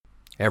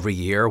Every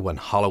year when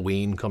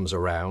Halloween comes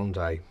around,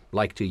 I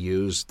like to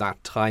use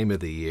that time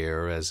of the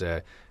year as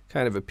a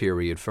kind of a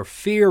period for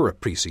fear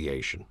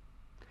appreciation.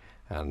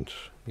 And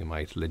you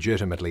might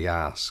legitimately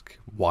ask,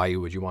 why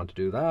would you want to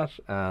do that?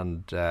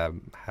 And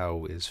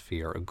how is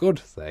fear a good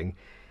thing?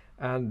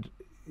 And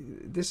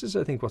this is,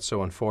 I think, what's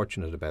so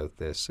unfortunate about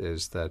this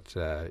is that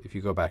if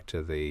you go back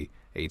to the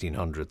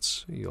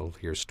 1800s, you'll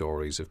hear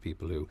stories of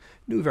people who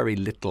knew very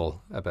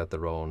little about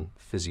their own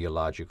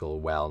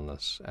physiological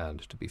wellness. And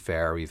to be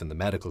fair, even the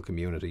medical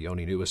community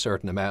only knew a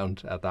certain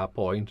amount at that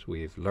point.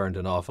 We've learned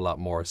an awful lot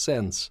more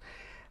since.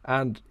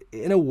 And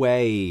in a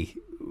way,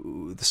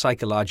 the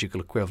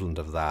psychological equivalent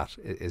of that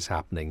is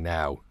happening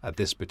now at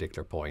this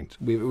particular point.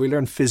 We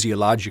learn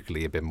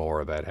physiologically a bit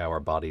more about how our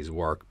bodies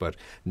work, but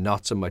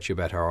not so much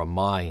about our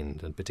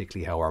mind, and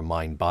particularly how our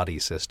mind-body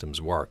systems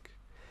work.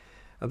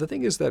 And the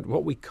thing is that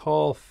what we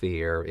call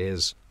fear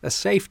is a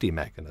safety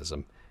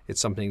mechanism.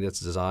 It's something that's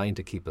designed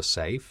to keep us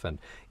safe, and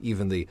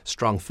even the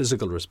strong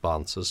physical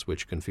responses,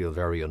 which can feel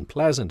very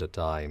unpleasant at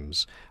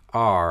times,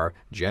 are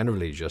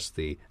generally just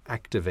the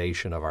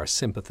activation of our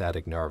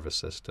sympathetic nervous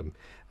system,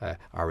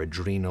 our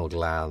adrenal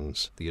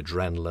glands, the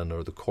adrenaline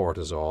or the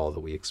cortisol that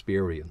we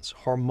experience,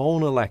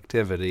 hormonal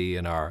activity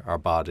in our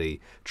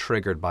body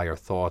triggered by our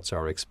thoughts,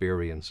 our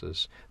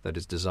experiences, that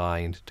is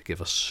designed to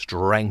give us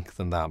strength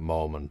in that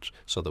moment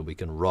so that we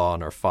can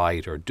run or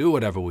fight or do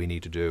whatever we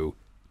need to do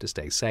to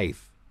stay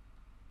safe.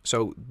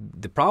 So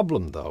the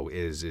problem, though,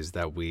 is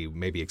that we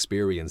maybe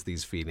experience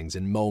these feelings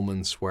in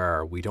moments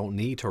where we don't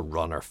need to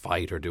run or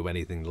fight or do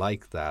anything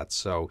like that,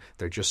 so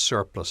they're just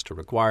surplus to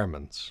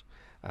requirements.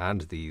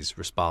 And these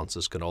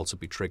responses can also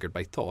be triggered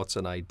by thoughts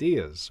and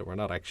ideas, so we're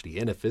not actually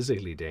in a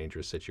physically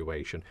dangerous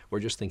situation. We're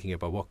just thinking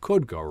about what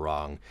could go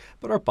wrong,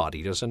 but our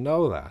body doesn't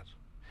know that.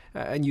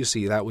 And you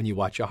see that when you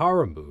watch a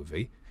horror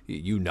movie.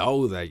 You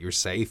know that you're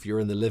safe, you're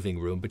in the living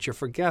room, but you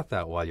forget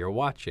that while you're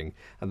watching,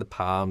 and the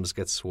palms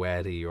get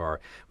sweaty, or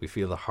we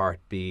feel the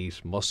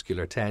heartbeat,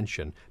 muscular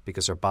tension,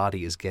 because our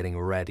body is getting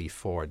ready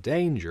for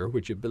danger,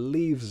 which it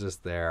believes is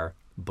there,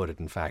 but it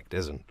in fact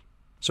isn't.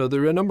 So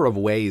there are a number of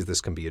ways this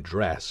can be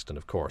addressed, and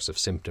of course if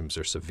symptoms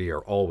are severe,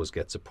 always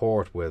get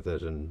support with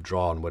it and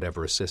draw on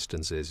whatever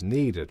assistance is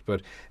needed.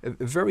 But a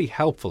very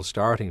helpful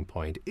starting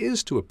point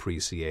is to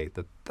appreciate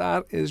that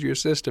that is your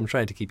system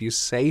trying to keep you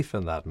safe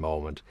in that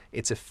moment.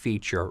 It's a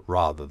feature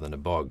rather than a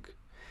bug.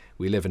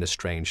 We live in a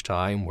strange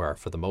time where,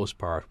 for the most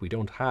part, we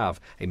don't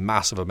have a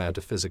massive amount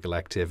of physical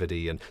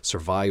activity and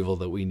survival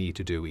that we need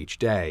to do each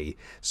day.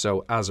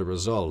 So as a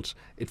result,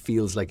 it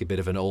feels like a bit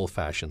of an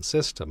old-fashioned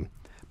system.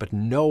 But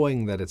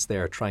knowing that it's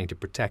there trying to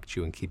protect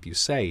you and keep you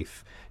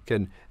safe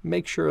can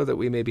make sure that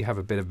we maybe have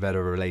a bit of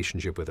better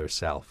relationship with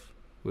ourselves.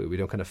 We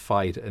don't kind of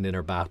fight an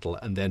inner battle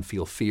and then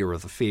feel fear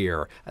of the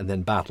fear and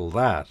then battle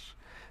that.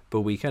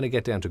 But we kind of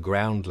get down to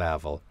ground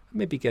level,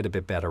 maybe get a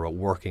bit better at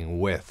working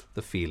with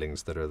the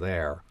feelings that are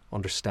there,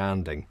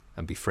 understanding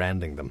and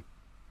befriending them.